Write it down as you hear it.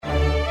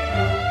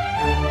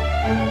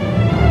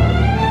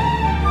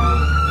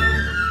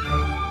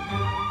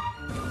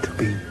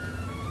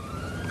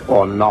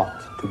or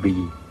not to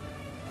be?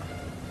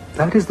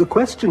 That is the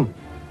question.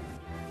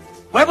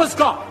 Where was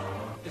God?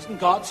 Isn't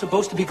God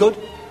supposed to be good?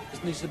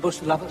 Isn't he supposed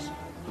to love us?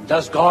 And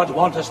does God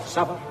want us to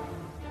suffer?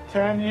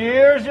 10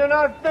 years, you're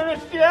not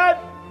finished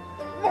yet?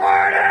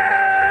 Morty!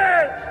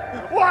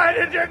 Why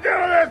did you do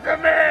this to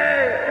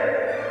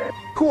me?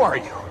 Who are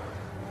you?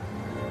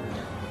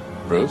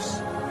 Bruce?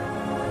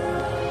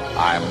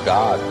 I'm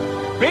God.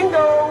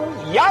 Bingo!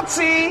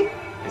 Yahtzee!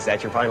 Is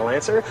that your final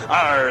answer?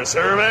 Our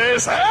survey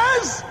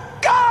says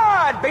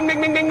God! Bing,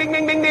 bing, bing, bing, bing,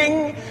 bing, bing,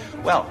 bing.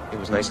 Well, it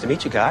was nice to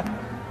meet you, God.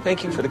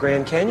 Thank you for the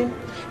Grand Canyon,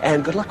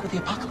 and good luck with the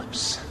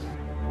apocalypse.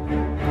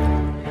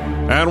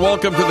 And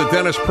welcome to the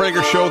Dennis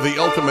Prager Show, the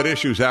Ultimate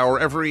Issues Hour.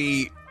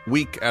 Every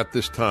week at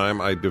this time,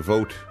 I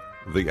devote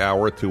the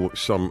hour to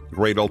some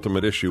great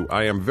ultimate issue.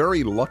 I am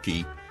very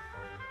lucky.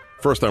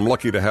 First, I'm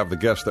lucky to have the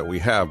guests that we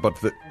have, but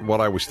what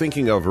I was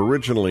thinking of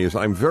originally is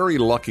I'm very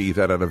lucky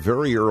that at a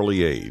very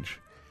early age,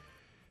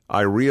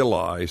 I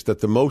realized that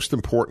the most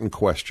important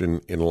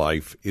question in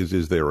life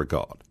is there a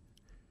God?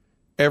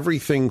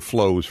 Everything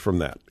flows from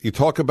that. You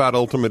talk about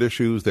ultimate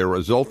issues, there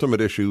is ultimate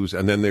issues,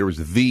 and then there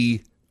is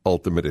the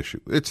ultimate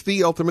issue. It's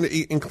the ultimate,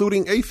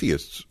 including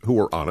atheists who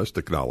are honest,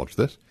 acknowledge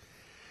this.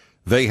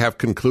 They have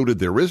concluded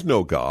there is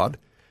no God,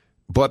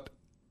 but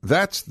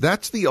that's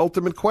the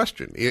ultimate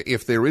question.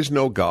 If there is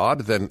no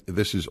God, then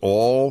this is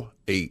all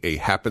a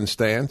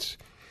happenstance.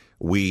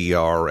 We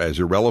are as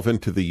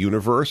irrelevant to the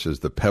universe as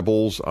the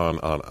pebbles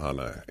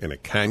in a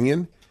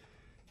canyon,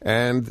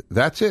 and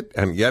that's it.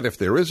 And yet, if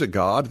there is a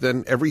God,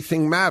 then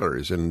everything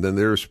matters, and then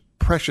there's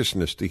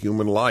preciousness to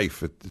human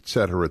life, et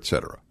cetera, et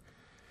cetera.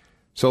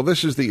 So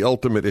this is the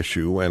ultimate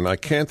issue, and I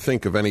can't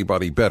think of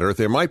anybody better.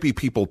 There might be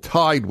people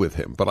tied with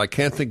him, but I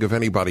can't think of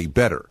anybody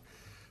better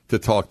to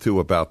talk to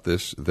about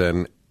this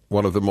than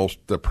one of the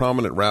most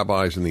prominent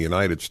rabbis in the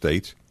United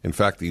States. In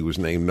fact, he was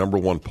named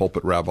 #1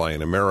 pulpit rabbi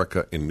in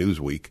America in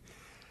Newsweek.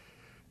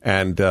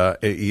 And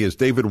he is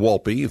David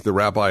Wolpe. He's the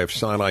rabbi of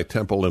Sinai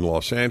Temple in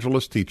Los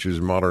Angeles, teaches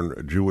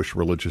modern Jewish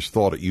religious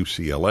thought at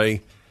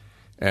UCLA,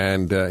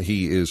 and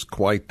he is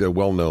quite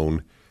well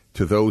known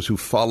to those who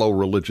follow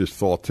religious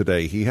thought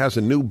today. He has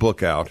a new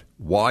book out,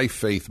 Why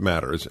Faith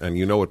Matters, and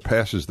you know it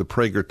passes the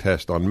Prager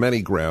test on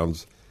many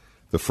grounds,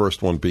 the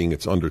first one being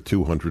it's under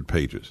 200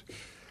 pages.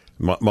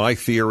 My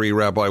theory,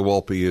 Rabbi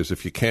Wolpe, is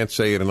if you can't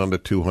say it in under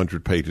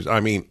 200 pages, I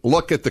mean,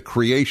 look at the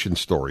creation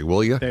story,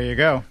 will you? There you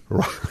go.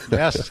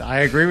 Yes, I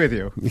agree with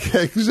you.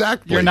 Yeah,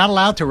 exactly. You're not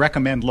allowed to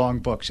recommend long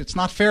books. It's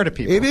not fair to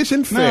people. It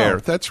isn't fair. No.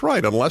 That's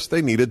right, unless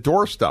they need a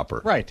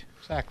doorstopper. Right,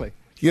 exactly.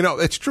 You know,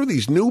 it's true,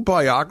 these new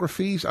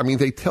biographies, I mean,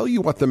 they tell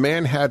you what the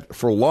man had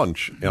for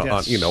lunch,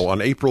 Yes.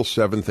 on April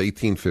 7th,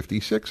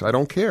 1856. I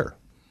don't care.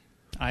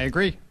 I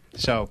agree.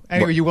 So,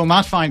 anyway, you will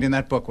not find in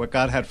that book what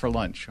God had for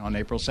lunch on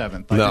April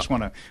 7th. I just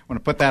want to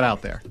put that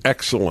out there.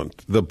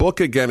 Excellent. The book,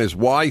 again, is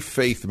Why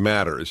Faith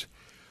Matters.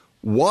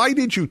 Why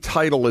did you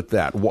title it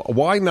that?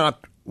 Why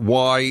not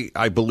Why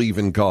I Believe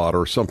in God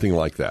or something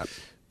like that?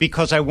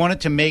 Because I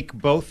wanted to make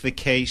both the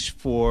case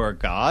for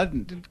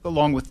God,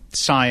 along with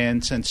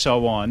science and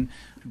so on,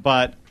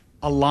 but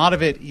a lot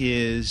of it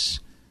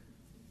is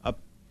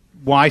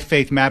why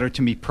faith mattered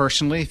to me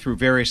personally through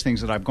various things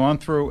that I've gone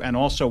through, and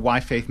also why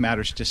faith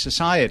matters to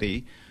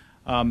society,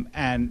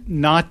 and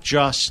not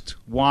just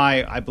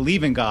why I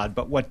believe in God,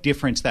 but what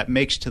difference that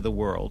makes to the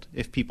world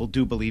if people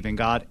do believe in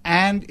God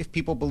and if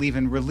people believe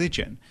in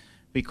religion,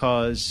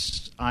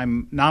 because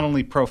I'm not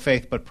only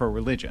pro-faith but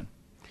pro-religion.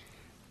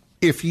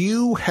 If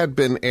you had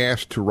been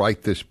asked to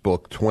write this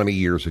book 20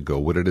 years ago,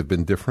 would it have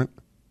been different?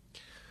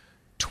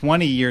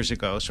 20 years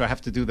ago, so I have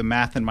to do the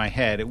math in my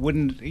head. It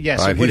wouldn't, yes,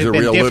 right, it would have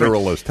been different. He's a real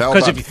literalist. How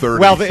about 30?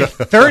 Well, if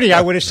 30,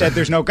 I would have said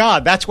there's no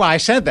God. That's why I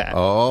said that.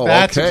 Oh,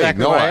 that's okay.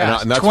 exactly why I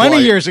asked. And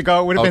 20 years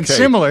ago, it would have been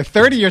similar.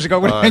 30 years ago,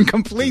 it would have been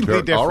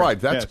completely different. All right,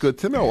 that's good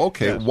to know.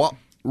 Okay, Yes. well,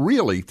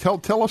 really,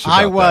 tell us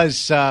about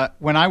that.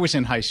 When I was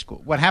in high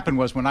school, what happened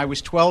was when I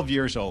was 12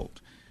 years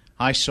old,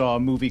 I saw a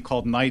movie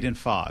called Night and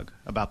Fog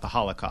about the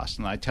Holocaust,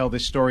 and I tell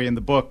this story in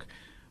the book.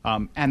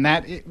 And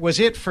that was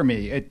it for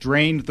me. It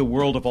drained the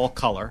world of all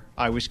color.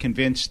 I was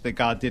convinced that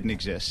God didn't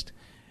exist.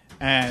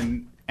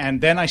 And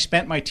then I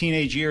spent my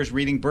teenage years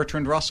reading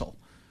Bertrand Russell,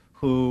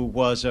 who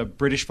was a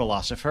British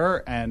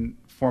philosopher and,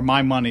 for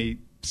my money,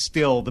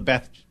 still the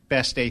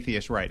best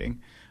atheist writing.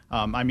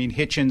 I mean,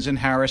 Hitchens and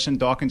Harris and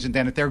Dawkins and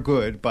Dennett, they're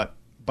good, but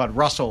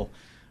Russell,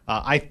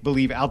 I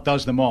believe,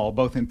 outdoes them all,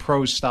 both in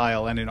prose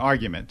style and in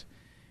argument.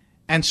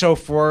 And so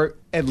for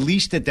at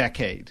least a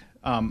decade,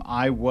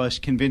 I was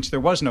convinced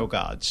there was no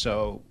God,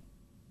 so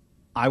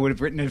I would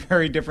have written a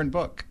very different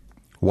book.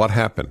 What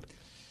happened?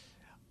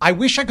 I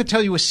wish I could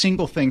tell you a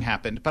single thing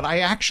happened, but I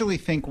actually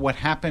think what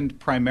happened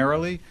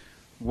primarily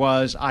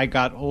was I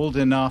got old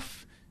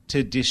enough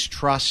to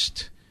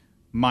distrust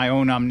my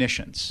own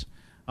omniscience.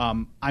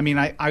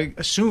 I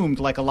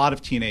assumed, like a lot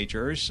of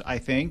teenagers, I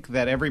think,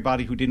 that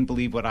everybody who didn't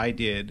believe what I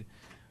did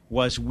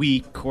was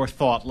weak or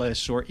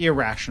thoughtless or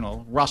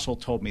irrational. Russell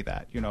told me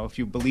that. You know, if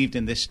you believed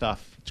in this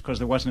stuff, it's because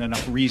there wasn't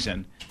enough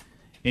reason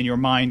in your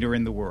mind or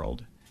in the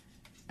world.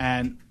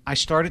 And I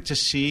started to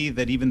see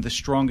that even the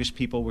strongest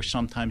people were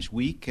sometimes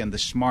weak, and the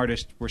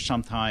smartest were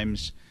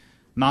sometimes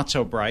not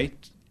so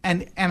bright.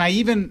 And I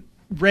even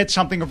read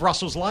something of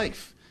Russell's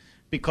life,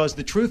 because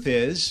the truth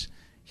is,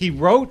 he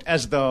wrote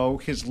as though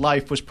his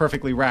life was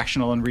perfectly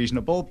rational and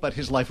reasonable, but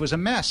his life was a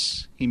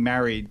mess. He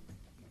married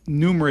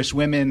numerous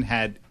women,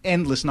 had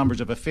endless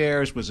numbers of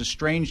affairs, was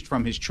estranged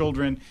from his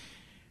children.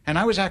 And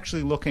I was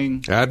actually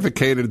looking...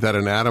 Advocated that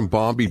an atom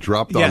bomb be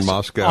dropped on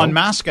Moscow. On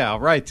Moscow,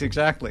 right,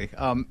 exactly.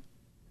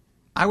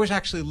 I was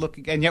actually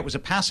looking, and yet was a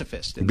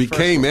pacifist.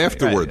 Became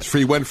afterwards.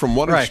 Right. He went from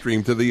one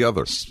extreme to the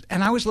other.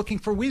 And I was looking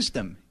for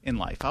wisdom in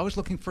life. I was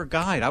looking for a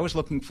guide. I was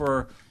looking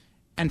for,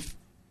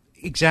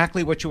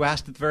 exactly what you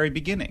asked at the very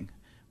beginning,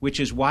 which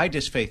is, why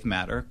does faith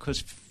matter?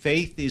 Because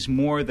faith is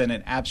more than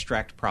an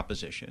abstract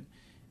proposition.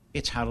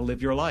 It's how to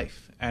live your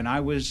life. And I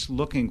was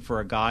looking for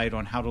a guide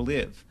on how to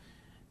live.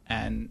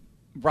 And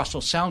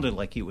Russell sounded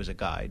like he was a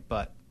guide,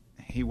 but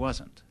he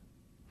wasn't.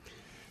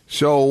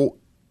 So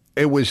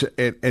it was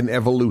an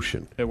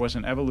evolution. It was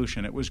an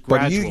evolution. It was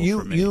gradual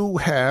for me. You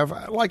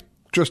have, like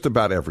just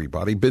about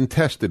everybody, been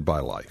tested by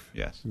life.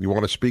 Yes. You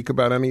want to speak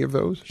about any of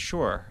those?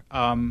 Sure.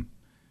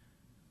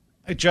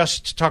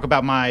 Just to talk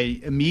about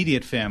my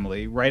immediate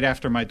family, right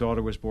after my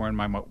daughter was born,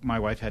 my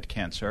wife had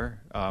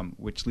cancer,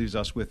 which leaves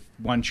us with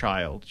one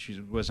child. She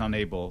was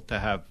unable to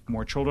have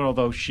more children,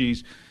 although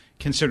she's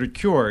considered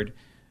cured.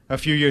 A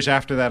few years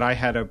after that, I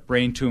had a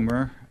brain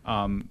tumor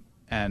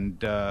and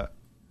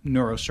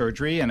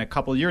neurosurgery, and a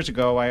couple of years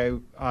ago,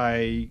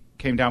 I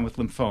came down with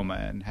lymphoma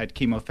and had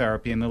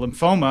chemotherapy. And the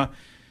lymphoma,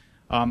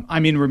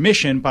 I'm in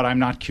remission, but I'm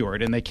not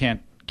cured, and they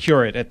can't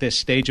cure it at this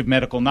stage of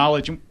medical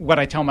knowledge. What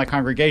I tell my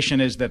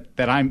congregation is that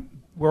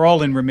we're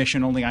all in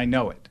remission, only I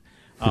know it.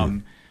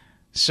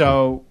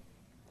 So,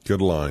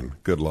 good line.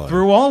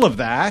 Through all of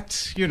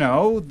that,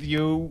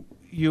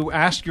 you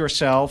ask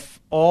yourself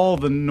all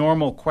the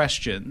normal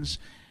questions,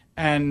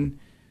 and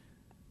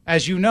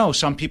as you know,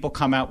 some people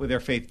come out with their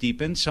faith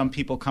deepened, some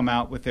people come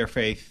out with their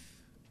faith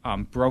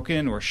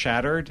broken or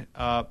shattered,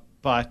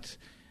 but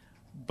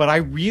I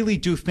really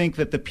do think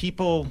that the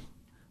people,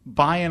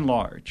 by and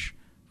large,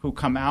 who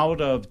come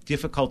out of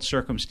difficult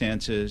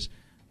circumstances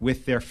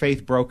with their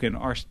faith broken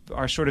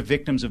are sort of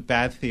victims of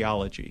bad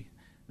theology.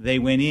 They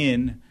went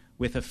in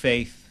with a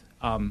faith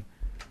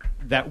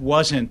that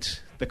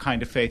wasn't the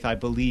kind of faith I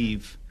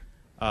believe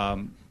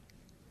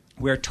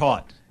we're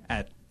taught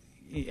at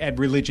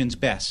religion's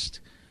best.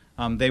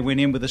 They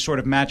went in with a sort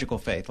of magical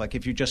faith, like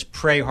if you just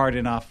pray hard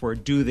enough or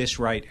do this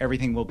right,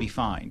 everything will be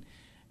fine.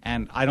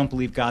 And I don't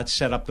believe God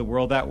set up the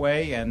world that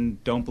way,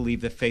 and don't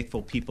believe that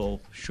faithful people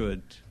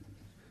should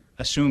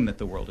assume that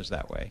the world is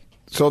that way.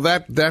 So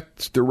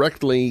that's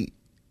directly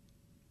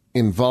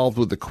involved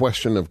with the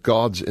question of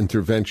God's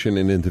intervention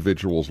in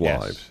individuals'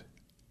 lives.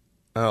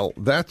 Now,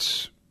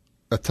 that's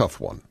a tough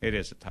one. It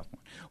is a tough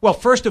one. Well,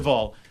 first of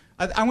all,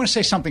 I want to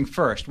say something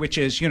first, which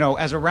is,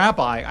 as a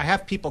rabbi, I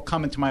have people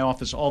come into my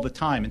office all the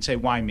time and say,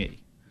 why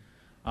me?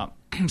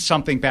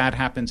 Something bad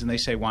happens and they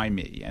say, why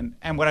me?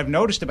 And what I've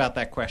noticed about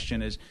that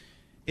question is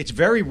it's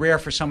very rare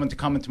for someone to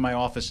come into my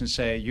office and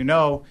say,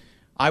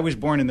 I was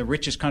born in the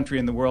richest country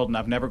in the world and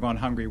I've never gone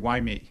hungry. Why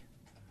me?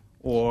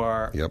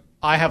 Or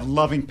I have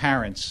loving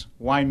parents.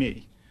 Why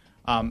me?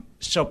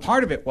 So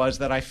part of it was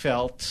that I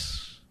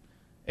felt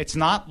it's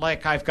not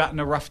like I've gotten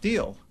a rough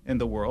deal in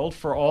the world.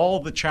 For all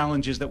the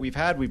challenges that we've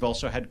had, we've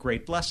also had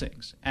great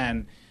blessings.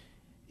 And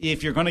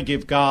if you're going to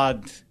give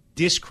God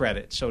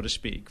discredit, so to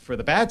speak, for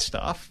the bad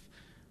stuff,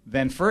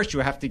 then first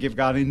you have to give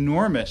God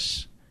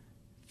enormous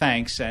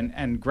thanks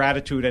and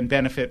gratitude and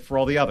benefit for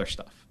all the other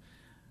stuff.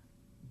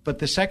 But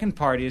the second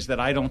part is that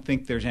I don't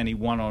think there's any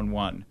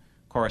one-on-one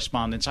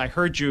correspondence. I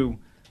heard you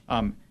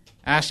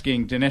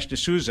asking Dinesh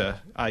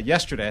D'Souza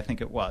yesterday, I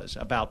think it was,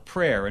 about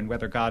prayer and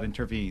whether God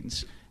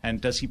intervenes, and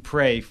does he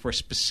pray for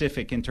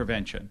specific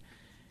intervention.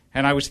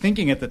 And I was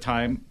thinking at the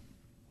time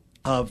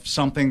of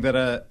something that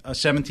a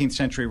 17th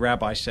century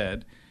rabbi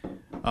said,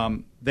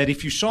 that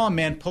if you saw a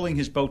man pulling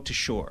his boat to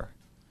shore,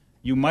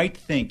 you might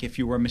think, if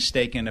you were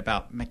mistaken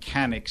about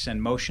mechanics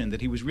and motion,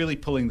 that he was really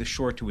pulling the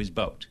shore to his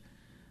boat.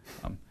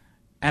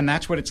 And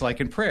that's what it's like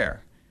in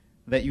prayer,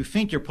 that you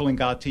think you're pulling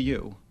God to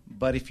you,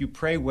 but if you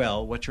pray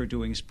well, what you're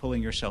doing is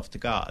pulling yourself to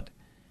God.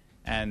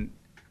 And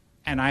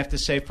I have to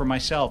say for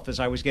myself, as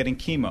I was getting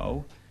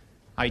chemo,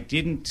 I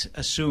didn't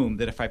assume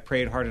that if I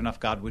prayed hard enough,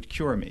 God would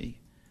cure me.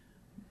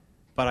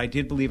 But I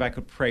did believe I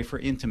could pray for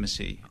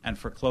intimacy and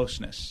for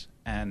closeness,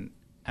 and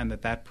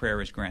that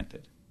prayer is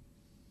granted.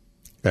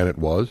 And it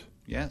was?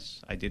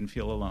 Yes, I didn't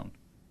feel alone.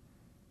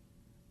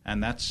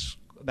 And that's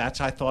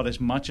I thought, as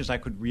much as I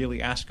could really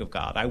ask of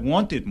God. I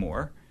wanted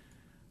more,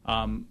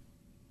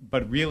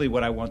 but really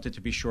what I wanted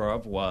to be sure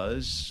of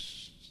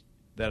was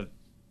that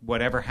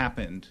whatever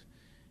happened,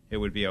 it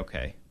would be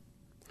okay.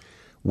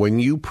 When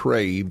you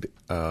prayed,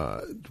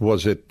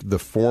 was it the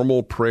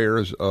formal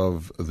prayers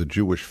of the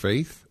Jewish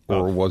faith,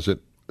 or was it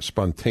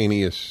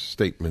spontaneous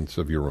statements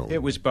of your own?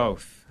 It was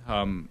both.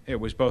 It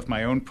was both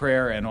my own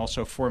prayer and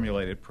also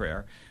formulated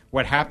prayer.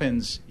 What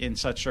happens in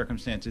such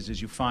circumstances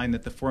is you find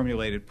that the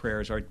formulated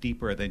prayers are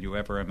deeper than you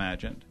ever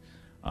imagined.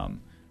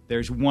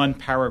 There's one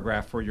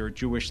paragraph for your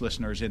Jewish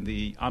listeners in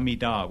the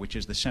Amidah, which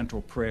is the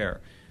central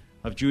prayer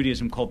of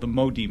Judaism, called the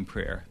Modim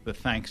prayer, the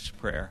thanks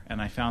prayer,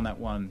 and I found that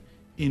one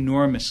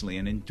enormously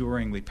and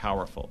enduringly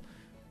powerful.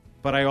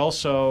 But I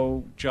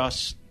also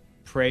just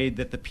prayed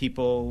that the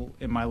people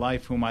in my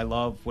life whom I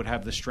love would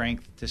have the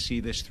strength to see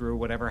this through,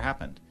 whatever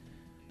happened.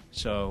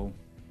 So,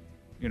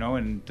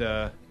 and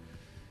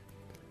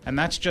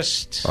that's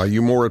just... Are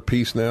you more at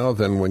peace now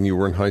than when you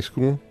were in high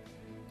school?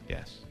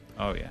 Yes.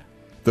 Oh, yeah.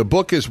 The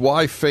book is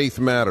Why Faith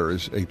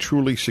Matters, a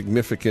truly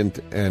significant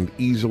and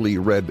easily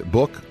read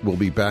book. We'll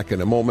be back in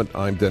a moment.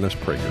 I'm Dennis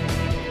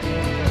Prager.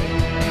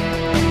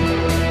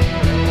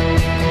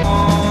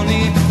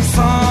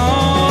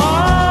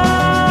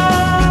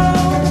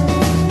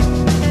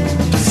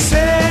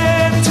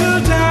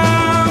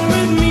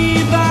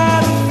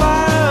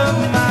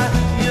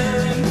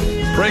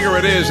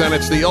 It is, and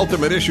it's the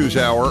Ultimate Issues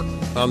Hour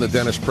on the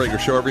Dennis Prager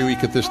Show. Every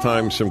week at this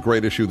time, some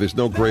great issue. There's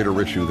no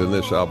greater issue than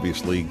this,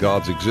 obviously.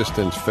 God's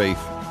existence, faith.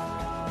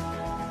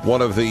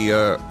 One of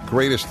the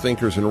greatest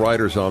thinkers and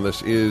writers on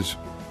this is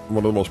one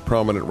of the most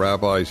prominent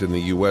rabbis in the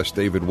U.S.,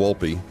 David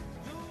Wolpe.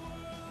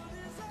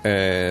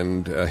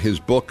 And his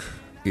book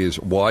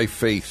is Why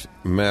Faith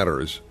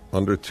Matters,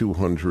 under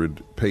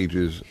 200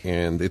 pages,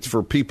 and it's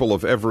for people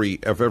of every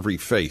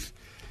faith.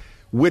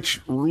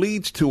 Which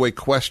leads to a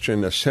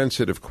question, a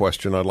sensitive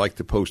question I'd like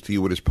to pose to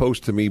you. It is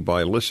posed to me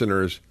by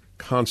listeners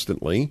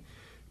constantly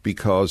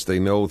because they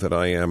know that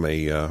I am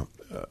a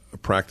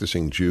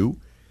practicing Jew.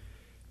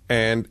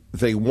 And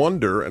they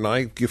wonder, and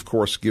I, of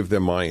course, give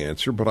them my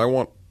answer, but I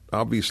want,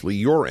 obviously,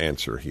 your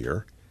answer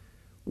here.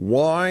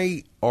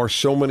 Why are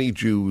so many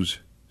Jews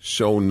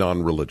so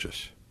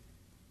non-religious?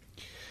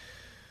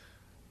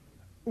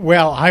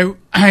 Well,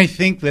 I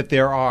think that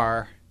there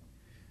are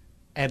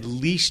at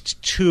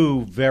least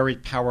two very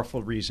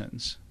powerful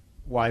reasons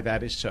why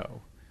that is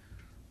so.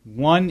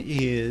 One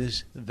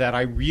is that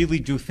I really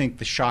do think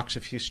the shocks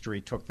of history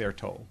took their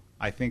toll.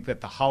 I think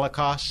that the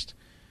Holocaust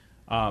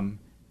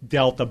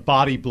dealt a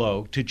body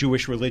blow to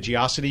Jewish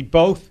religiosity,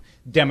 both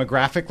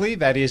demographically,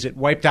 that is, it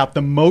wiped out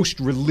the most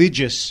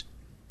religious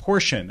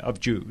portion of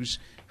Jews,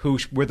 who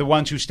were the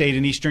ones who stayed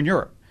in Eastern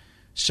Europe.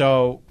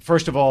 So,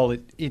 first of all,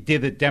 it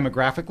did it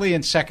demographically,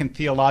 and second,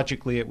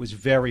 theologically, it was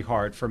very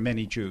hard for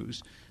many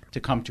Jews to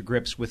come to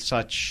grips with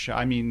such.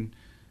 I mean,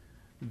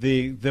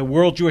 the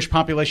world Jewish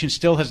population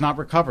still has not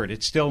recovered.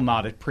 It's still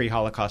not at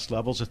pre-Holocaust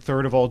levels. A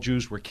third of all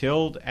Jews were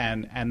killed,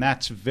 and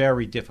that's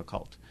very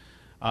difficult.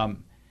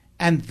 And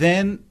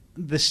then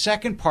the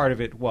second part of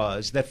it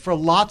was that for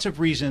lots of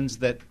reasons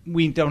that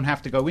we don't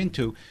have to go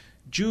into,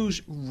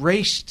 Jews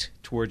raced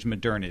towards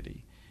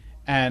modernity.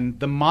 And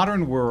the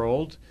modern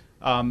world,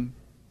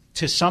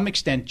 to some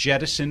extent,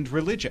 jettisoned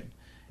religion.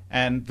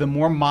 And the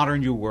more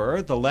modern you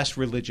were, the less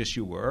religious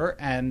you were.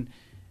 And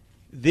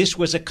this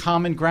was a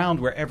common ground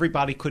where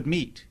everybody could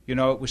meet. It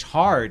was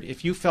hard.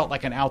 If you felt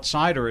like an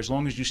outsider, as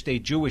long as you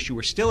stayed Jewish, you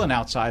were still an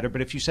outsider.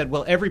 But if you said,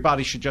 well,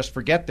 everybody should just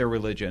forget their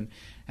religion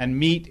and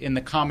meet in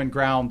the common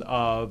ground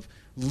of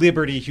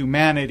liberty,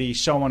 humanity,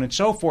 so on and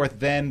so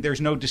forth, then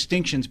there's no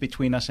distinctions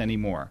between us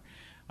anymore.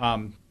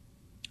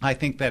 I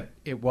think that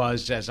it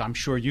was, as I'm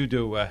sure you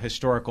do, a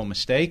historical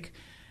mistake.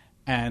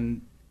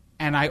 And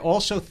I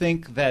also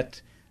think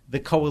that the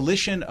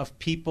coalition of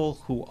people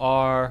who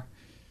are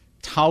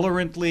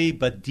tolerantly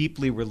but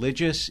deeply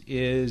religious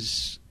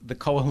is the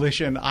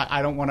coalition.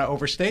 I don't want to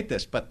overstate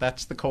this, but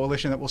that's the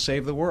coalition that will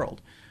save the world.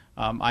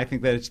 I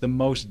think that it's the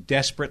most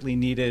desperately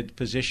needed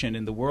position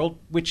in the world,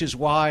 which is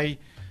why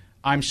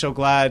I'm so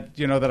glad,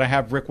 that I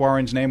have Rick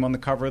Warren's name on the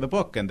cover of the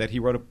book and that he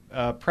wrote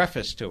a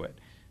preface to it,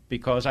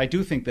 because I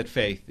do think that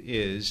faith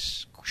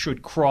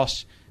should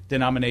cross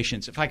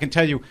denominations. If I can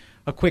tell you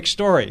a quick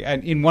story,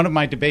 and in one of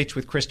my debates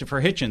with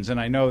Christopher Hitchens, and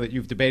I know that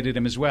you've debated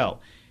him as well,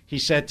 he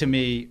said to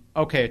me,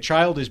 okay, a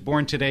child is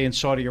born today in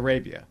Saudi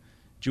Arabia.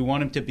 Do you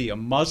want him to be a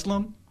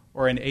Muslim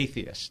or an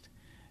atheist?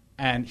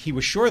 And he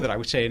was sure that I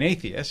would say an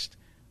atheist,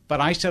 but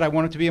I said I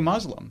want him to be a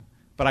Muslim,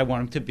 but I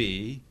want him to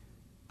be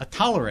a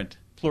tolerant,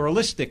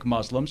 pluralistic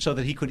Muslim so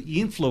that he could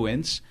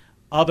influence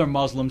other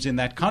Muslims in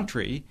that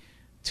country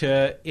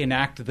to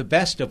enact the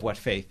best of what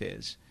faith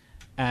is.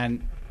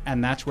 And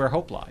that's where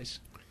hope lies.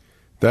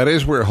 That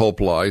is where hope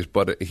lies,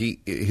 but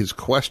his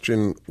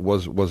question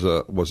was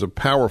a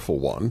powerful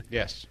one.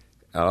 Yes.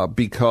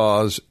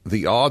 Because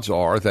the odds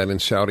are that in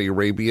Saudi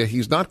Arabia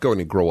he's not going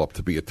to grow up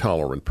to be a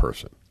tolerant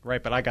person.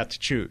 Right, but I got to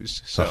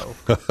choose, so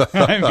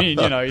I mean,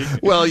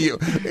 Well, you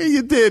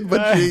did,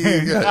 but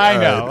I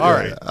know. All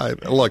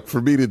right. Look,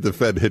 for me to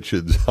defend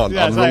Hitchens on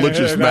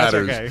religious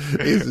matters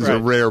is a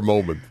rare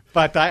moment.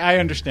 But I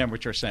understand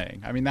what you're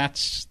saying. I mean,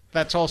 that's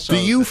also. Do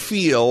you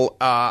feel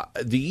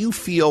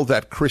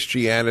that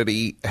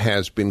Christianity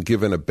has been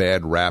given a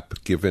bad rap,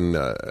 given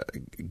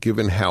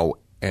how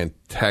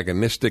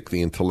antagonistic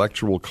the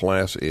intellectual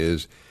class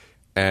is,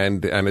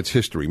 and its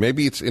history.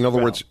 Maybe it's, in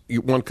other words,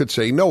 one could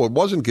say, no, it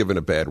wasn't given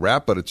a bad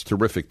rap, but it's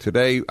terrific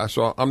today.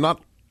 So I'm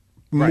not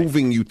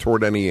moving you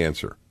toward any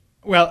answer.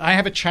 Well, I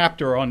have a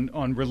chapter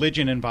on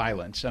religion and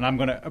violence, and I'm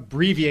going to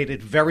abbreviate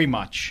it very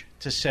much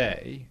to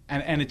say,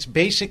 and it's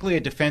basically a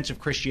defense of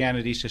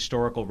Christianity's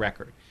historical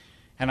record.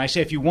 And I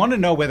say if you want to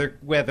know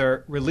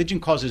whether religion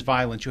causes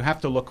violence, you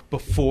have to look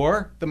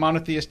before the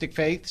monotheistic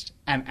faiths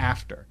and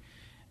after.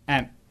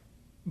 And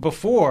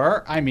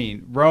before, I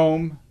mean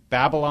Rome,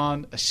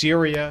 Babylon,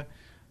 Assyria,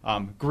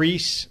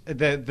 Greece.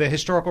 The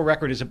historical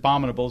record is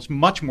abominable. It's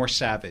much more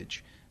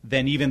savage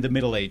than even the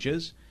Middle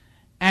Ages.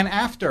 And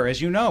after,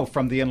 as you know,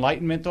 from the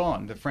Enlightenment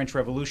on, the French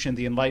Revolution,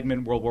 the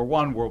Enlightenment, World War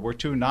I, World War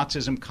II,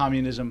 Nazism,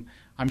 communism,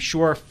 I'm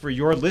sure for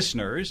your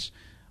listeners,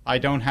 I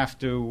don't have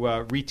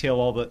to retail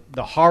all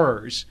the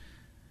horrors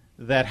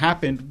that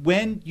happened.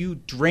 When you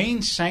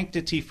drain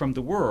sanctity from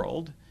the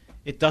world,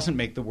 it doesn't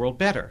make the world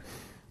better.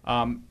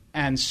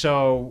 And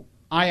so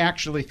I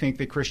actually think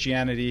that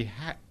Christianity,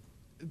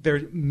 there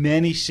are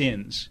many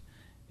sins,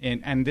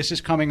 and this is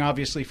coming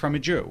obviously from a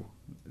Jew.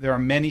 There are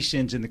many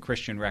sins in the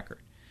Christian record.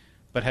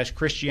 But has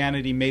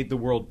Christianity made the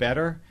world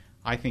better?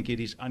 I think it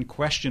is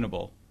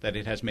unquestionable that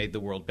it has made the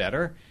world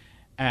better,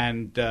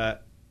 and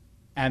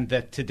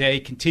that today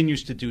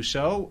continues to do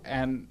so.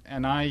 And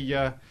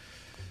I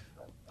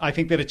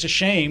think that it's a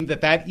shame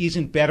that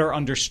isn't better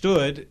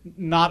understood,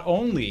 not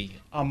only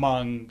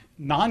among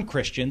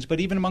non-Christians, but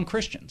even among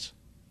Christians.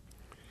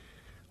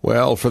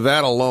 Well, for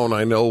that alone,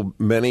 I know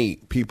many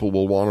people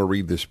will want to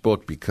read this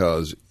book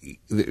because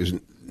there's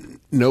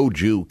no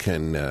Jew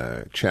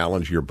can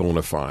challenge your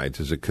bona fides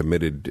as a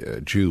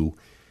committed Jew.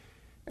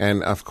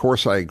 And, of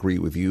course, I agree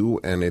with you,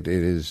 and it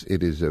is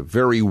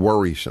very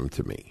worrisome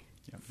to me,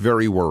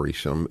 very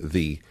worrisome,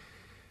 the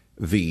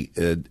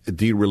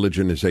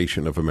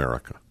de-religionization of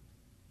America.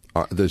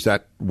 Does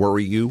that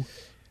worry you?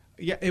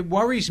 Yeah, it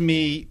worries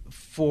me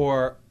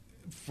for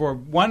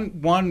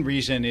one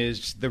reason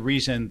is the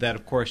reason that,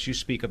 of course, you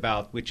speak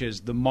about, which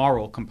is the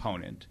moral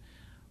component.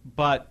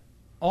 But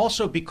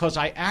also because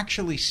I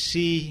actually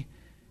see,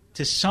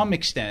 to some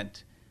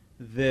extent,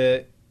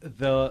 the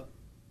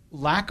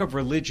lack of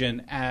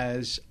religion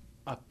as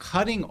a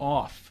cutting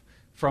off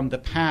from the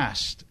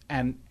past.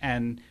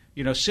 And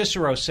you know,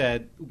 Cicero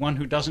said, one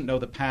who doesn't know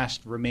the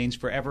past remains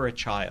forever a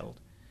child.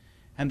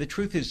 And the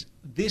truth is,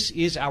 this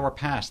is our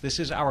past. This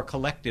is our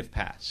collective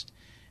past.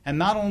 And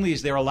not only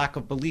is there a lack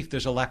of belief,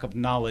 there's a lack of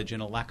knowledge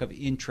and a lack of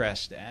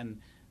interest. And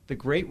the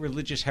great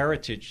religious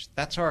heritage,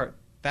 that's our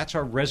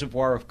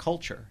reservoir of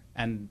culture.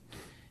 And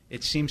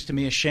it seems to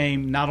me a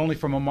shame, not only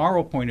from a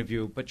moral point of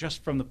view, but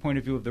just from the point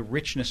of view of the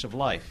richness of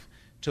life,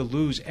 to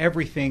lose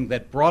everything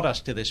that brought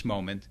us to this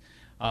moment,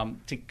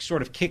 to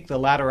sort of kick the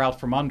ladder out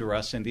from under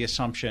us in the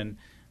assumption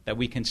that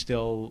we can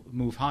still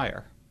move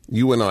higher.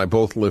 You and I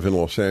both live in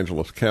Los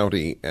Angeles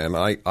County, and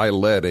I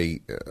led and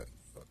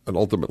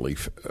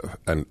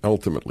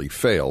ultimately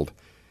failed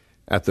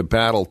at the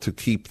battle to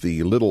keep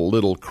the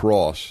little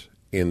cross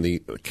in the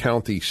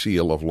county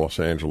seal of Los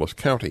Angeles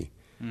County.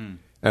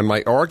 And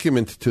my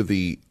argument to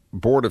the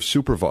Board of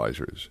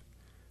Supervisors,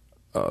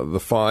 the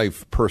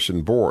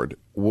 5-person board,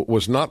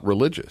 was not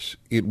religious.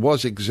 It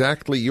was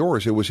exactly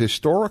yours. It was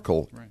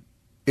historical. Right.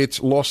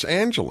 It's Los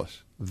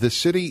Angeles, the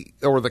city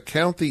or the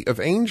county of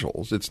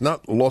angels. It's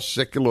not Los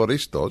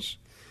Secularistas.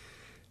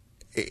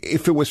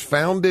 If it was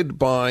founded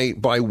by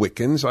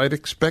Wiccans, I'd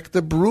expect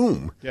a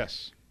broom.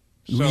 Yes.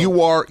 So,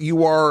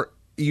 you are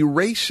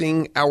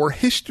erasing our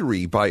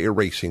history by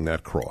erasing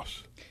that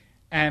cross.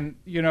 And,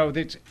 you know,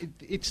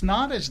 it's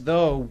not as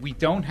though we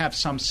don't have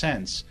some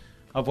sense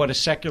of what a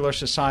secular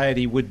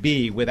society would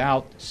be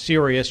without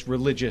serious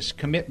religious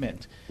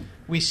commitment.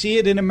 We see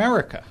it in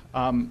America.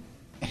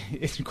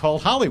 It's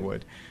called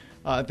Hollywood.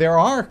 There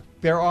are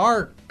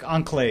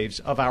enclaves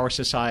of our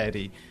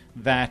society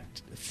that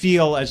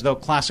feel as though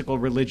classical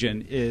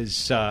religion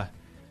is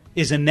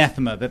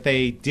anathema, that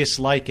they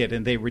dislike it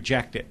and they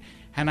reject it.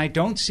 And I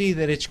don't see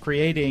that it's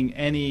creating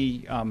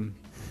any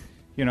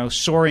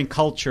soaring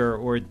culture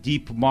or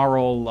deep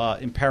moral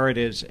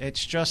imperatives.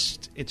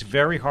 It's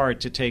very hard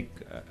to take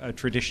a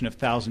tradition of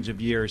thousands of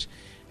years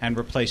and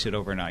replace it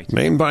overnight.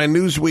 Named by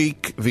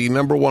Newsweek the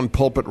 #1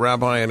 pulpit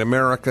rabbi in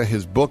America.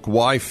 His book,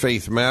 Why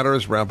Faith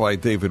Matters, Rabbi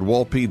David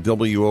Wolpe,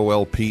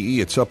 WOLPE.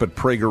 It's up at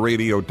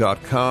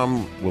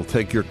pragerradio.com. We'll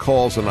take your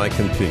calls, and I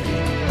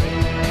continue.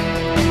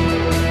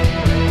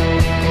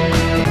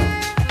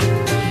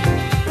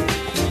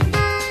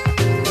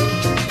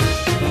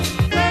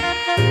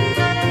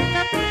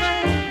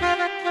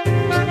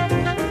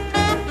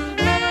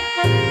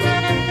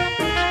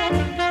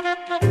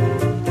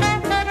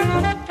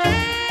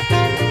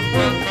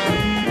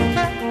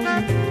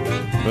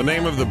 The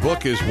name of the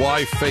book is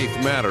Why Faith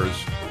Matters,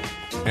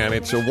 and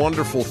it's a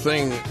wonderful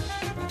thing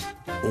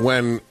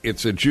when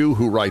it's a Jew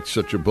who writes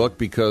such a book,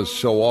 because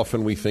so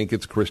often we think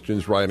it's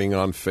Christians writing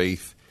on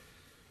faith,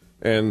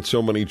 and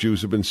so many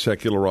Jews have been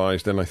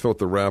secularized, and I thought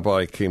the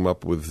rabbi came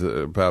up with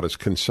about as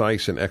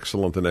concise and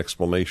excellent an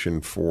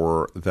explanation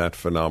for that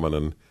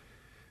phenomenon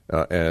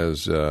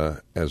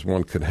as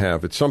one could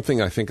have. It's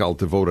something I think I'll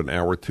devote an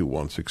hour to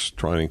once,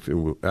 trying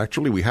to.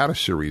 Actually, we had a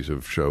series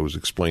of shows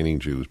explaining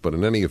Jews, but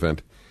in any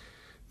event,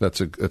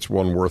 that's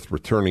one worth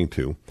returning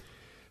to.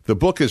 The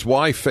book is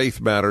Why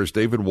Faith Matters.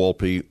 David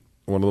Wolpe,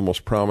 one of the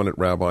most prominent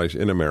rabbis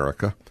in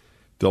America.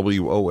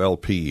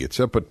 WOLP. It's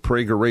up at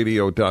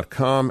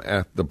pragerradio.com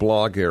at the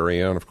blog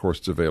area, and of course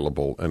it's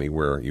available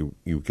anywhere you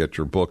get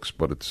your books,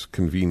 but it's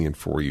convenient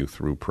for you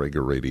through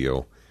Prager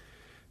Radio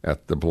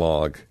at the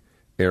blog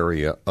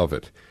area of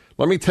it.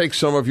 Let me take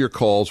some of your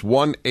calls.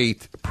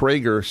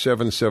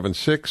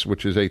 1-8-PRAGER-776,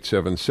 which is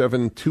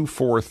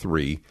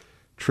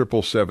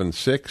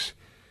 877-243-7776.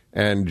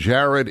 And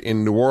Jared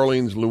in New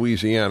Orleans,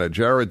 Louisiana.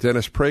 Jared,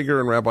 Dennis Prager,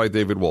 and Rabbi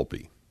David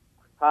Wolpe.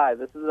 Hi,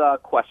 this is a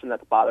question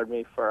that's bothered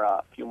me for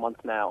a few months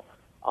now.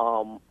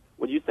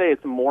 Would you say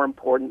it's more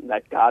important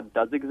that God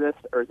does exist,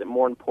 or is it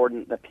more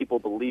important that people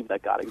believe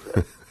that God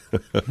exists?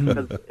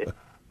 Because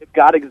if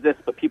God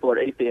exists but people are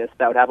atheists,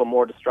 that would have a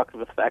more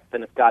destructive effect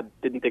than if God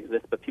didn't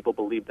exist but people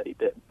believe that he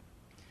did.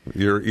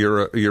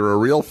 You're a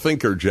real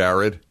thinker,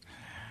 Jared.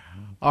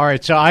 All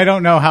right, so I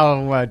don't know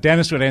how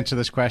Dennis would answer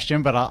this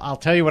question, but I'll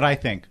tell you what I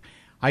think.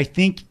 I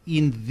think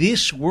in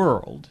this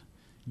world,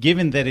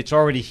 given that it's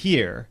already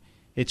here,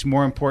 it's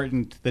more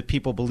important that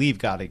people believe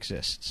God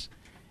exists.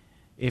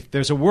 If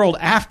there's a world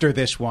after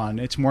this one,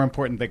 it's more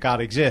important that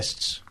God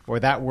exists, or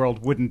that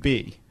world wouldn't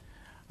be.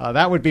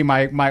 That would be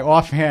my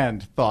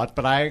offhand thought,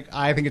 but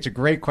I think it's a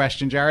great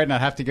question, Jared, and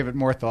I'd have to give it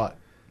more thought.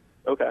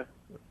 Okay.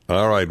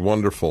 All right,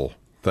 wonderful.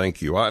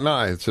 Thank you.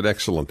 No, it's an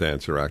excellent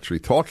answer, actually.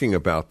 Talking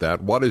about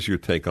that, what is your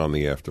take on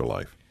the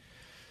afterlife?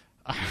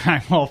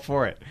 I'm all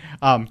for it.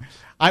 I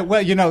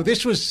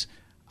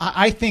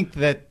think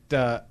that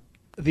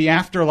the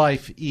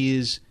afterlife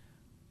is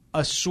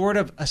a sort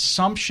of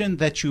assumption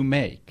that you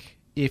make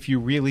if you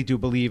really do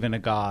believe in a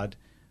God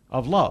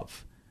of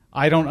love.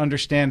 I don't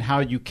understand how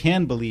you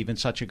can believe in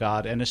such a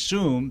God and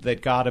assume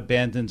that God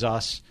abandons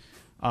us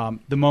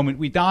the moment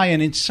we die.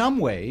 And in some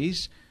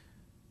ways,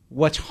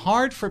 what's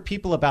hard for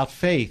people about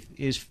faith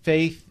is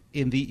faith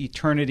in the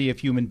eternity of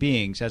human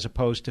beings as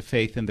opposed to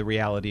faith in the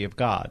reality of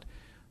God.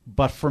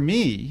 But for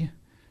me,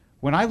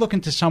 when I look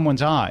into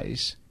someone's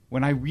eyes,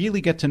 when I really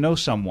get to know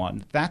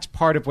someone, that's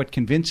part of what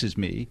convinces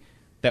me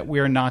that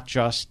we're not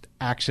just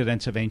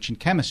accidents of ancient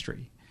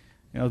chemistry,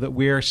 that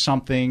we're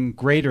something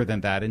greater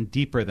than that and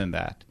deeper than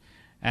that.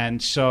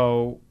 And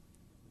so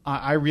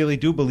I really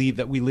do believe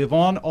that we live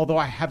on, although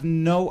I have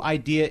no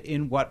idea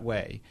in what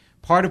way.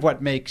 Part of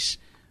what makes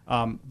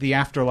the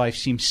afterlife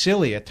seem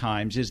silly at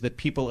times is that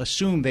people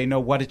assume they know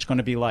what it's going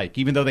to be like,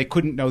 even though they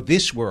couldn't know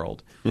this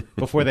world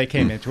before they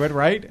came into it,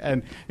 right?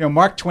 And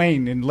Mark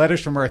Twain in Letters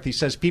from Earth, he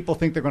says people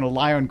think they're going to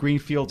lie on green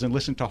fields and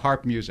listen to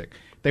harp music.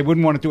 They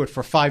wouldn't want to do it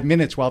for 5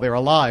 minutes while they're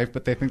alive,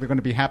 but they think they're going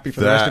to be happy for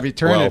the rest of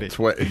eternity.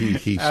 Well,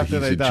 he's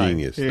a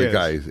genius.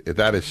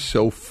 That is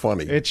so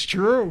funny. It's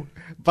true.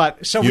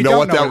 But so you know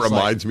what that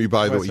reminds me,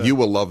 by the way? You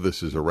will love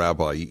this as a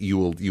rabbi. You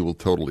will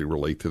totally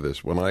relate to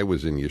this. When I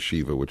was in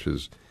yeshiva, which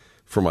is,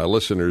 for my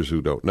listeners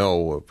who don't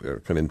know,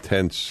 an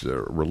intense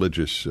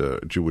religious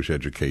Jewish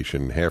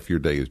education. Half your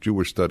day is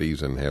Jewish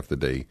studies and half the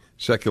day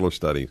secular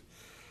studies.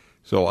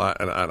 So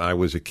I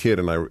was a kid,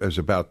 and I was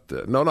about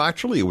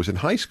actually it was in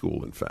high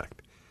school, in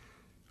fact.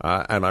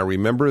 And I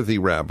remember the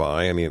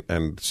rabbi,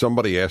 and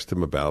somebody asked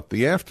him about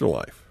the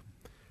afterlife.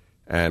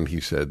 And he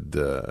said,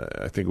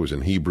 I think it was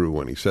in Hebrew,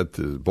 and he said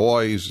to the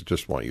boys,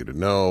 just want you to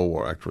know,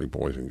 or actually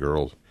boys and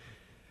girls,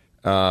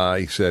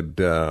 he said,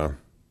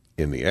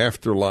 in the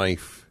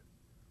afterlife,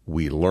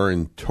 we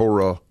learn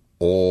Torah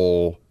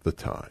all the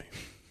time.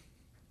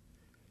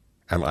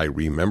 And I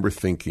remember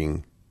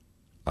thinking,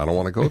 I don't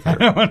want to go there. I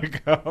don't want to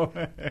go.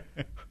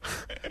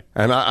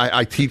 And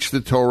I teach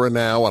the Torah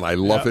now, and I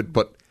love it,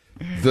 but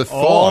the thought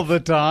all the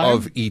time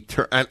of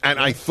and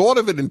I thought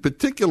of it in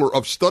particular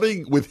of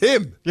studying with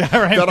him. Yeah,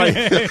 right.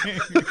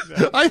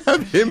 That I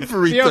have him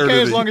for eternity.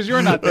 Okay, as long as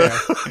you're not there.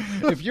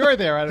 If you're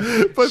there,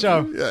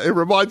 it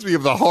reminds me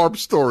of the harp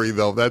story,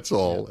 though. That's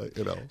all.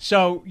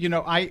 So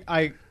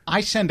I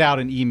send out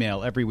an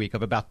email every week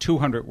of about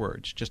 200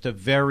 words, just a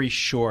very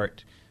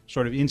short,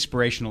 sort of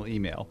inspirational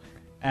email,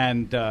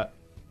 and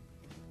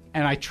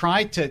I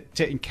try to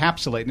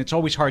encapsulate, and it's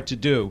always hard to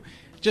do.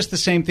 Just the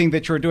same thing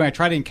that you're doing. I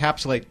try to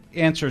encapsulate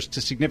answers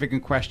to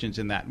significant questions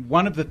in that.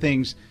 One of the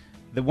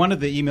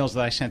emails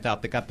that I sent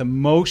out that got the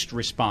most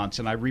response,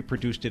 and I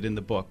reproduced it in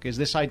the book, is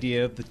this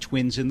idea of the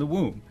twins in the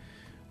womb,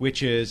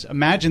 which is,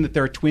 imagine that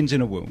there are twins in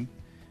a womb,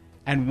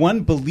 and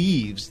one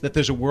believes that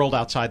there's a world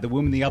outside the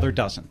womb and the other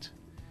doesn't.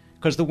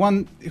 Because the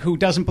one who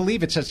doesn't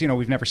believe it says,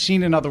 we've never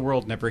seen another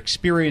world, never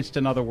experienced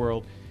another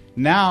world.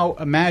 Now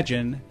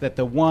imagine that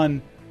the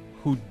one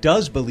who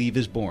does believe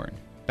is born.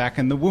 Back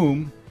in the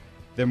womb,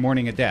 they're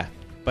mourning a death.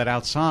 But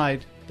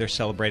outside, they're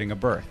celebrating a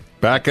birth.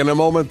 Back in a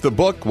moment, the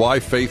book, Why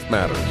Faith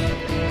Matters.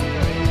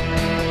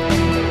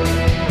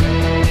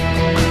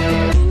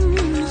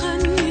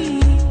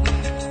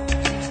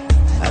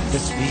 At the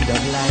speed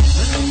of light.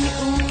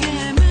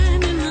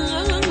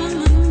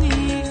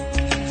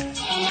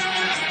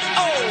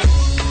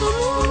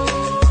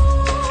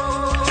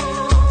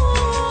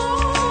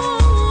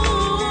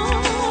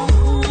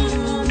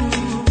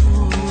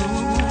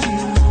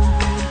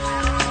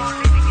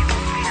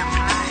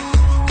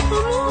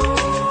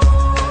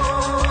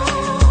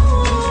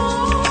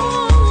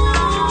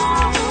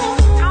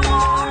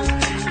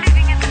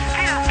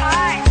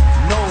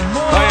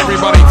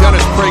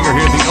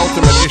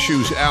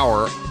 Issues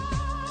Hour.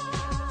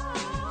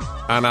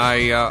 And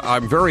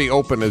I'm very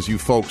open, as you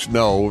folks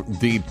know.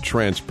 Indeed,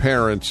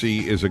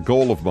 transparency is a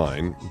goal of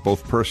mine,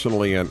 both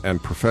personally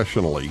and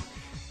professionally.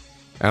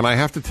 And I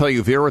have to tell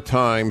you, there are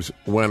times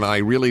when I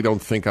really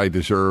don't think I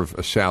deserve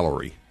a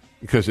salary.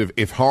 Because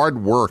if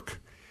hard work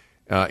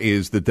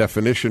is the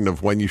definition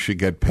of when you should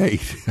get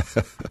paid,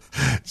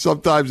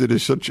 sometimes it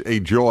is such a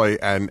joy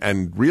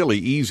and really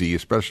easy,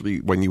 especially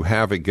when you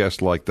have a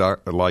guest like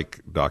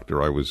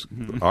Doctor.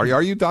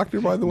 Are you Doctor,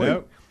 by the way?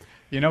 No.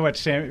 You know what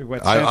Samson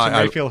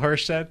Raphael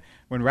Hirsch said?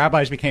 When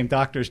rabbis became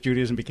doctors,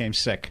 Judaism became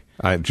sick.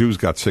 Jews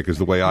got sick is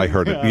the way I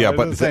heard it. Yeah,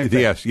 but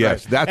yes.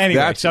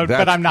 Right.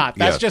 But I'm not.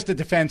 That's just a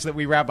defense that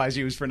we rabbis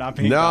use for not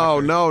being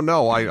doctors.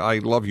 No. I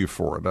love you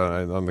for it.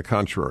 On the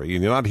contrary.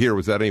 And you're not here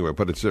with that anyway,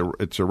 but it's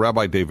a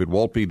Rabbi David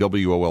Wolpe,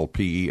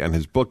 Wolpe, and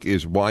his book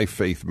is Why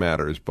Faith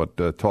Matters.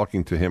 But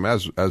talking to him,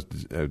 as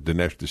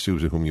Dinesh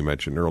D'Souza, whom you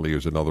mentioned earlier,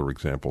 is another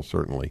example,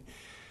 certainly.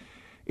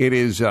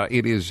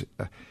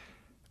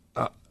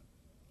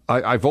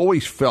 I've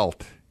always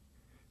felt,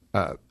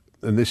 and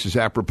this is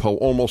apropos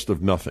almost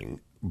of nothing,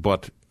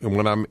 but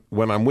when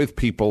I'm with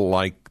people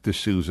like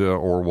D'Souza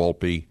or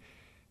Wolpe,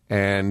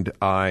 and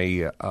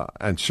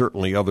and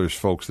certainly others,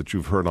 folks that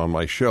you've heard on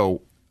my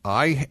show,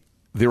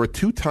 there are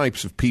two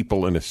types of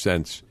people in a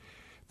sense.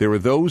 There are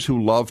those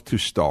who love to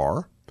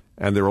star,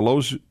 and there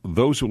are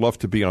those who love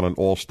to be on an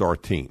all-star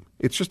team.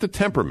 It's just a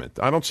temperament.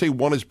 I don't say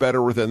one is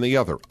better than the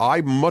other.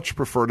 I much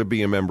prefer to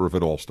be a member of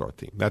an all-star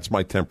team. That's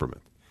my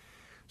temperament.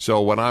 So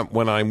when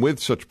I'm with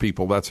such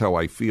people, that's how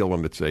I feel,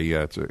 and it's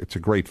a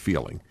great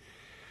feeling.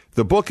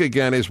 The book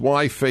again is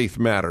Why Faith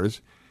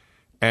Matters,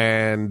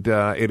 and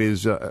it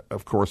is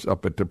of course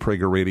up at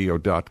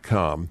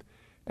pragerradio.com.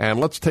 And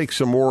let's take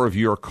some more of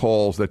your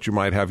calls that you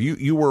might have.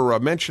 You were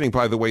mentioning,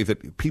 by the way,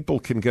 that people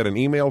can get an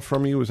email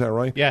from you. Is that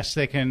right? Yes,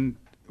 they can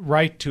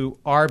write to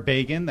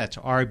rbegin. That's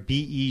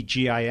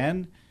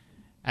RBEGIN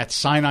at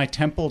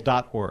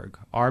SinaiTemple.org.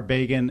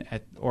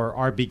 rbegin or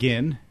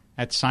rbegin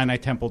at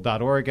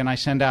SinaiTemple.org, and I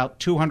send out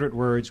 200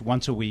 words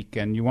once a week,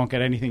 and you won't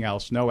get anything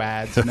else. No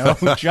ads,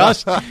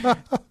 just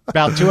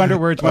about 200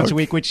 words once a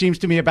week, which seems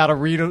to me about a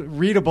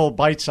readable,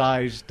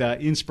 bite-sized,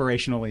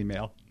 inspirational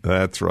email.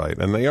 That's right,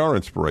 and they are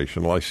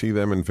inspirational. I see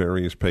them in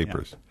various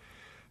papers.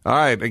 Yeah. All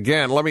right,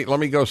 again, let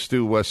me go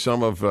to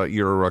some of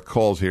your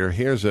calls here.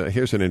 Here's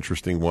an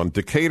interesting one.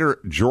 Decatur,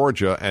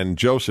 Georgia, and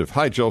Joseph.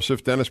 Hi,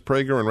 Joseph. Dennis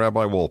Prager and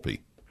Rabbi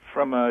Wolpe.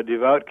 From a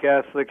devout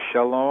Catholic,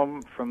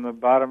 shalom from the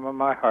bottom of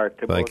my heart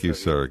to both of you. Thank you,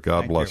 sir.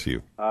 God bless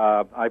you.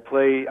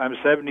 I'm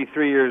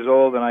 73 years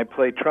old, and I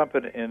play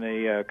trumpet in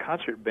a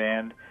concert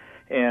band.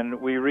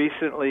 And we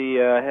recently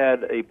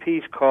had a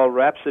piece called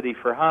Rhapsody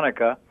for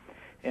Hanukkah.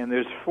 And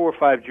there's 4 or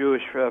 5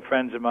 Jewish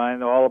friends of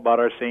mine, all about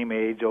our same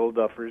age, old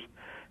duffers.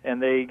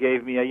 And they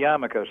gave me a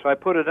yarmulke. So I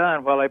put it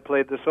on while I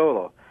played the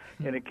solo.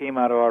 And it came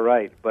out all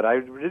right. But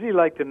I'd really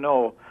like to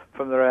know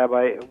from the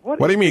rabbi, what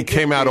do you mean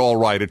came out all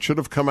right? It should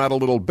have come out a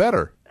little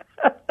better.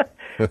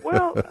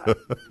 Well,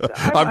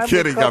 I'm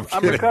kidding. I'm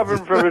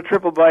recovering from a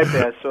triple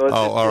bypass, so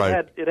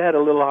it had a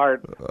little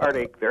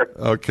heartache there.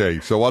 Okay,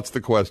 so what's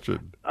the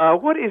question?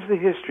 What is the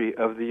history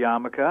of the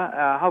yarmulke?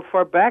 How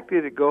far back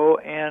did it go,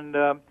 and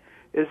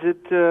is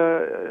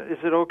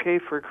it okay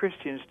for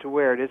Christians to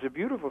wear it? It's a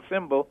beautiful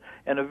symbol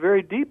and a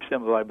very deep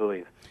symbol, I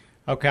believe.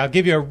 Okay, I'll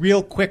give you a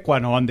real quick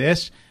one on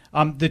this.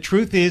 The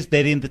truth is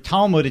that in the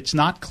Talmud, it's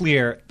not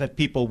clear that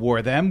people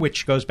wore them,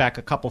 which goes back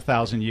a couple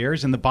thousand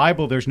years. In the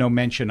Bible, there's no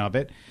mention of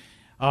it.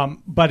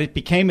 But it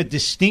became a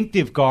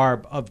distinctive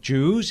garb of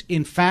Jews.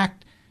 In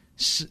fact,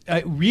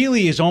 it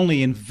really is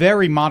only in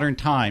very modern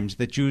times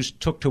that Jews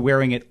took to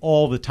wearing it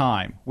all the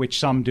time, which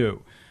some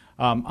do.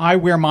 I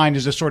wear mine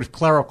as a sort of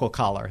clerical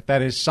collar.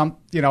 That is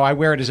I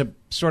wear it as a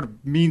sort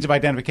of means of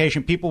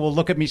identification. People will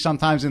look at me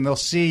sometimes and they'll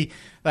see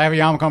that I have a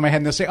yarmulke on my head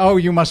and they'll say, "Oh,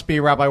 you must be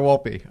Rabbi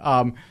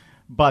Wolpe."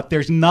 But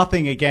there's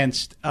nothing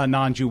against a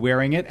non-Jew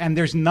wearing it. And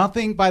there's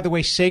nothing, by the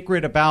way,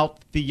 sacred about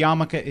the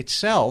yarmulke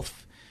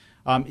itself.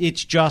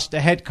 It's just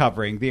a head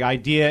covering. The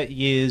idea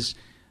is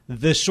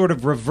the sort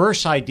of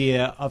reverse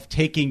idea of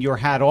taking your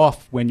hat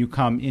off when you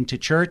come into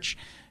church.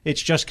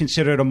 It's just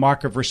considered a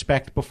mark of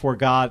respect before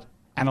God.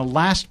 And a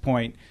last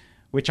point,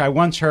 which I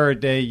once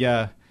heard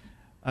a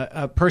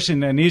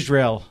person in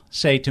Israel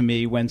say to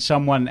me when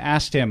someone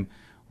asked him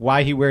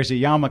why he wears a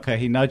yarmulke,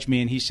 he nudged me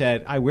and he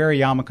said, "I wear a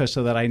yarmulke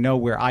so that I know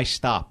where I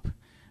stop,"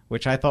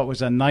 which I thought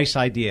was a nice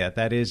idea.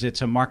 That is,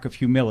 it's a mark of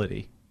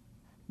humility.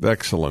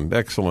 Excellent,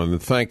 excellent.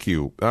 Thank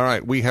you. All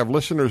right, we have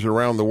listeners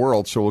around the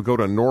world, so we'll go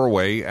to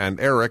Norway and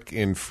Eric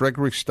in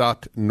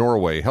Fredrikstad,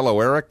 Norway.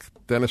 Hello, Eric.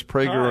 Dennis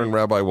Prager and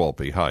Rabbi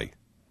Wolpe. Hi.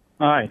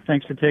 Hi.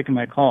 Thanks for taking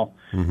my call.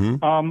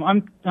 Mm-hmm.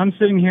 I'm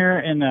sitting here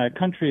in a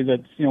country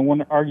that's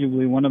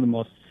arguably one of the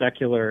most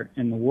secular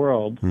in the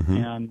world,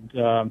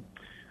 and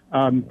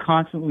I'm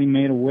constantly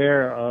made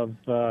aware of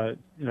I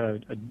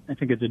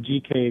think it's a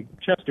G.K.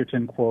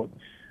 Chesterton quote.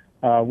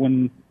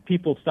 When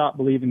people stop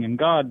believing in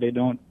God, they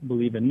don't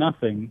believe in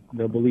nothing.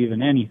 They'll believe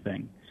in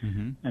anything.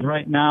 Mm-hmm. And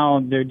right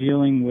now they're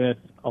dealing with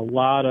a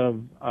lot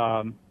of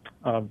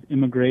of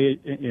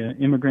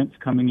immigrants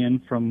coming in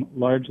from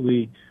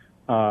largely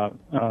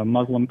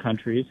Muslim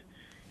countries.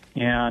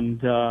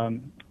 And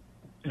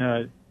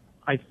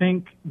I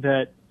think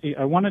that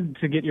I wanted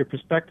to get your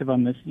perspective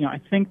on this. I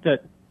think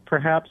that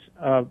perhaps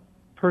a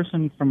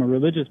person from a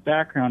religious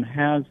background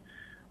has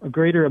a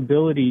greater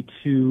ability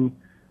to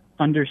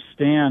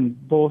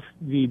understand both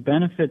the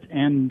benefits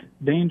and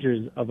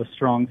dangers of a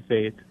strong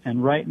faith.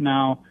 And right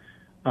now,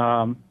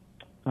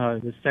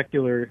 the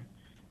secular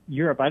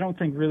Europe, I don't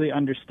think really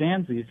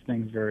understands these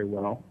things very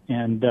well,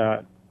 and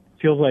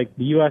feels like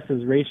the U.S.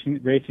 is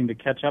racing to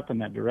catch up in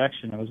that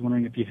direction. I was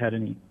wondering if you had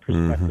any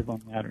perspective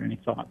on that or any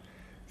thoughts.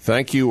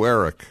 Thank you,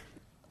 Eric.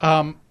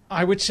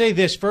 I would say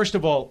this. First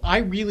of all, I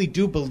really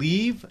do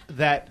believe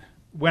that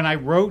when I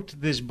wrote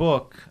this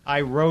book,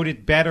 I wrote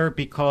it better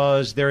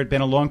because there had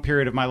been a long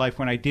period of my life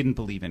when I didn't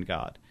believe in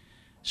God.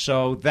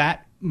 So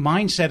that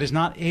mindset is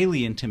not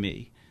alien to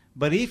me.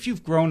 But if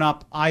you've grown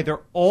up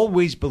either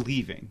always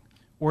believing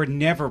or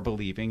never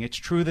believing, it's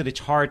true that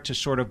it's hard to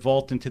sort of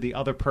vault into the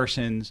other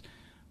person's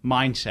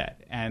mindset.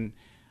 And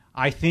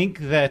I think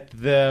that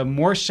the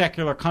more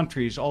secular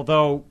countries,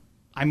 although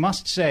I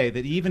must say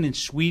that even in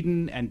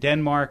Sweden and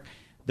Denmark,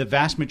 the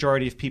vast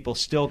majority of people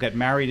still get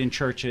married in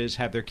churches,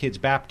 have their kids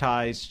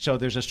baptized. So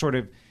there's a sort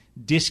of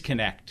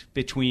disconnect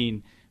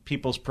between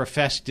people's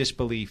professed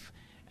disbelief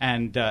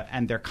and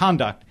their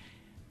conduct.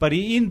 But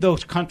in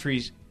those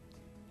countries,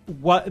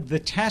 what the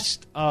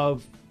test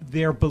of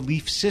their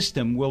belief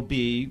system will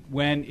be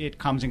when it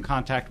comes in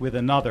contact with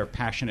another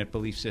passionate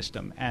belief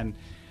system. And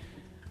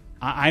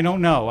I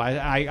don't know.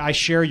 I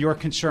share your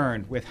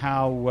concern with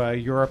how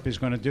Europe is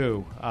going to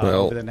do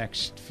over the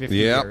next 50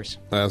 years.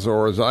 As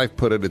I've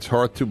put it, it's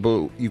hard to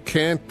believe. You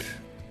can't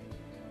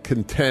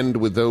contend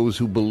with those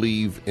who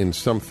believe in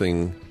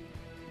something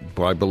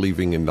by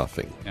believing in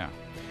nothing. Yeah.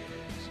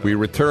 So. We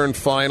return,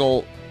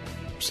 final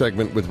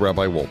segment with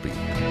Rabbi Wolpe.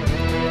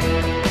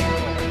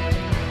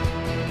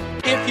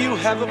 If you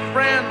have a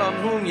friend on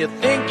whom you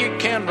think you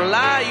can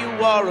rely,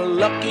 you are a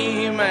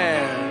lucky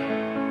man.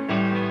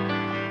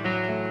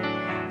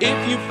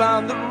 If you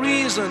found the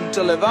reason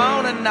to live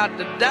on and not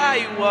to die,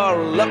 you are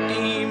a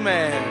lucky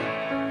man.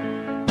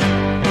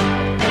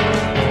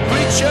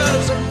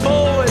 Preachers and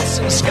poets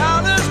and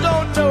scholars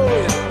don't know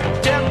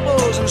it.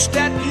 Temples and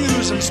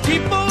statues and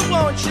steeples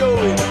won't show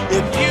it.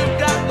 If you've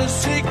got the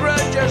secret,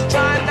 just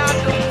try not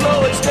to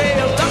blow it. Stay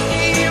a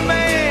lucky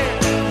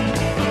man.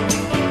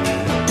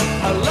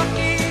 A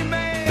lucky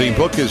man. The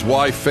book is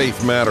Why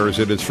Faith Matters.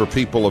 It is for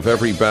people of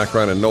every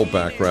background and no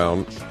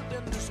background,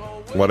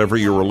 whatever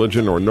your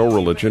religion or no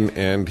religion,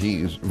 and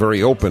he's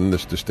very open,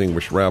 this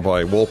distinguished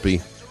Rabbi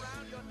Wolpe,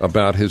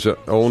 about his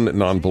own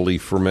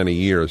non-belief for many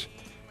years.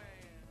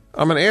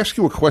 I'm going to ask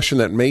you a question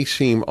that may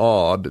seem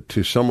odd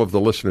to some of the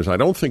listeners. I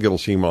don't think it'll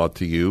seem odd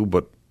to you,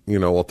 but,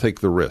 I'll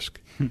take the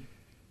risk.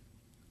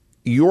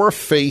 Your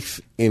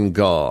faith in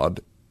God,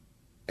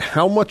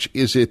 how much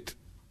is it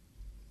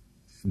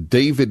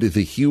David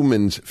the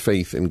human's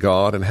faith in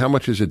God, and how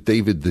much is it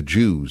David the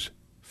Jew's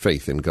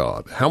faith in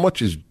God? How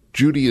much is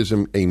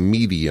Judaism a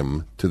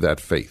medium to that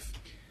faith?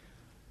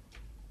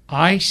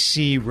 I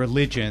see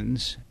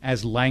religions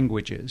as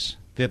languages.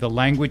 They're the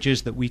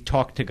languages that we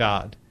talk to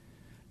God.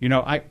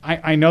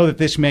 I know that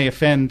this may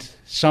offend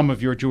some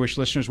of your Jewish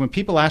listeners. When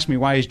people ask me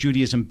why is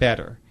Judaism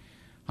better,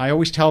 I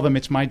always tell them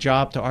it's my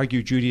job to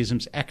argue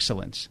Judaism's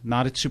excellence,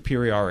 not its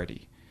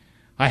superiority.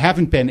 I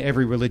haven't been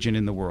every religion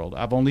in the world.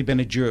 I've only been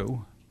a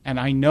Jew. And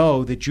I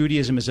know that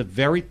Judaism is a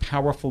very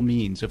powerful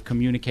means of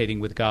communicating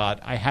with God.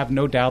 I have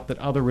no doubt that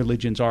other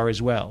religions are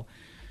as well.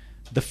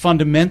 The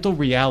fundamental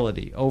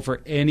reality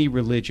over any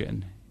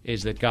religion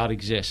is that God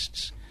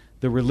exists.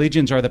 The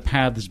religions are the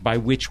paths by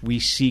which we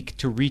seek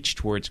to reach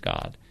towards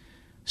God.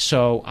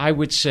 So I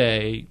would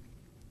say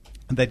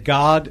that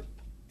God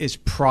is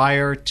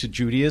prior to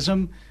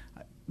Judaism.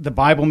 The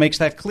Bible makes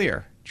that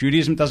clear.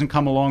 Judaism doesn't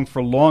come along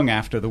for long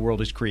after the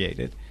world is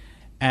created.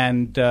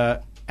 And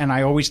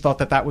I always thought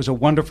that was a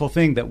wonderful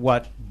thing, that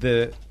what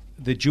the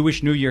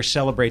Jewish New Year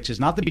celebrates is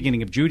not the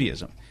beginning of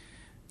Judaism.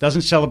 It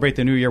doesn't celebrate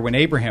the New Year when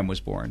Abraham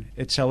was born.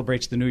 It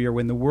celebrates the New Year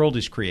when the world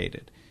is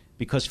created.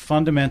 Because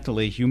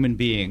fundamentally, human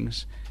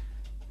beings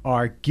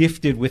are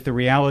gifted with the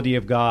reality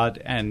of God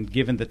and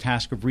given the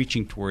task of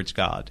reaching towards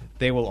God.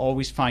 They will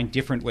always find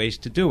different ways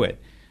to do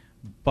it.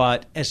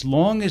 But as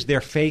long as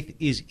their faith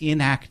is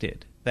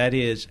enacted, that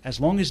is, as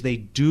long as they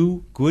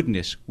do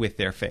goodness with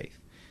their faith,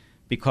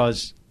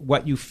 because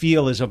what you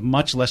feel is of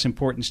much less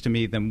importance to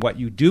me than what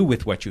you do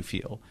with what you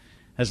feel.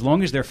 As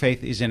long as their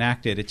faith is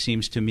enacted, it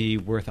seems to me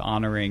worth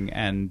honoring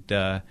and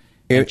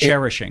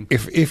cherishing.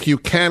 If you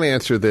can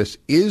answer this,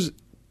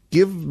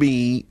 give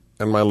me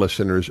and my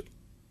listeners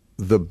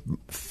the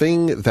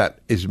thing that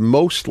is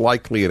most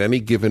likely at any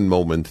given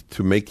moment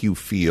to make you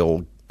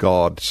feel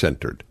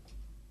God-centered.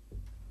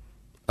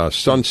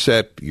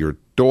 Sunset, your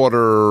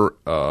daughter,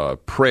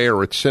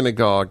 prayer at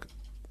synagogue.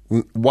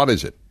 What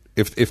is it,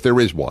 if there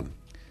is one?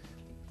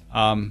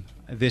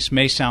 This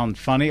may sound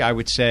funny. I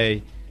would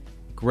say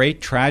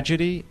great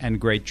tragedy and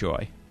great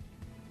joy.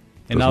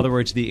 In other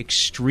words, the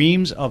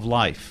extremes of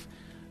life.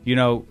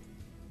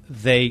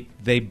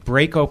 they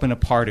break open a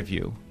part of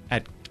you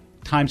at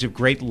times of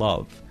great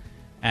love,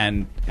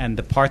 and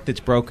the part that's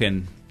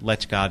broken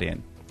lets God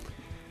in.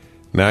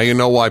 Now you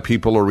know why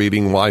people are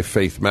reading Why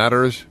Faith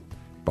Matters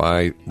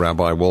by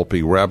Rabbi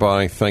Wolpe.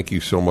 Rabbi, thank you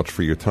so much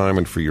for your time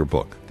and for your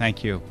book.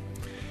 Thank you.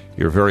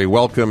 You're very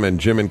welcome. And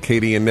Jim and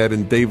Katie and Ned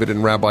and David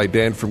and Rabbi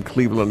Dan from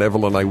Cleveland,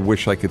 Evelyn, I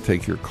wish I could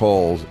take your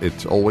calls.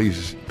 It's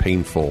always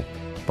painful,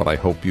 but I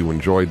hope you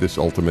enjoyed this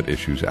Ultimate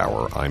Issues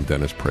Hour. I'm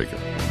Dennis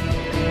Prager.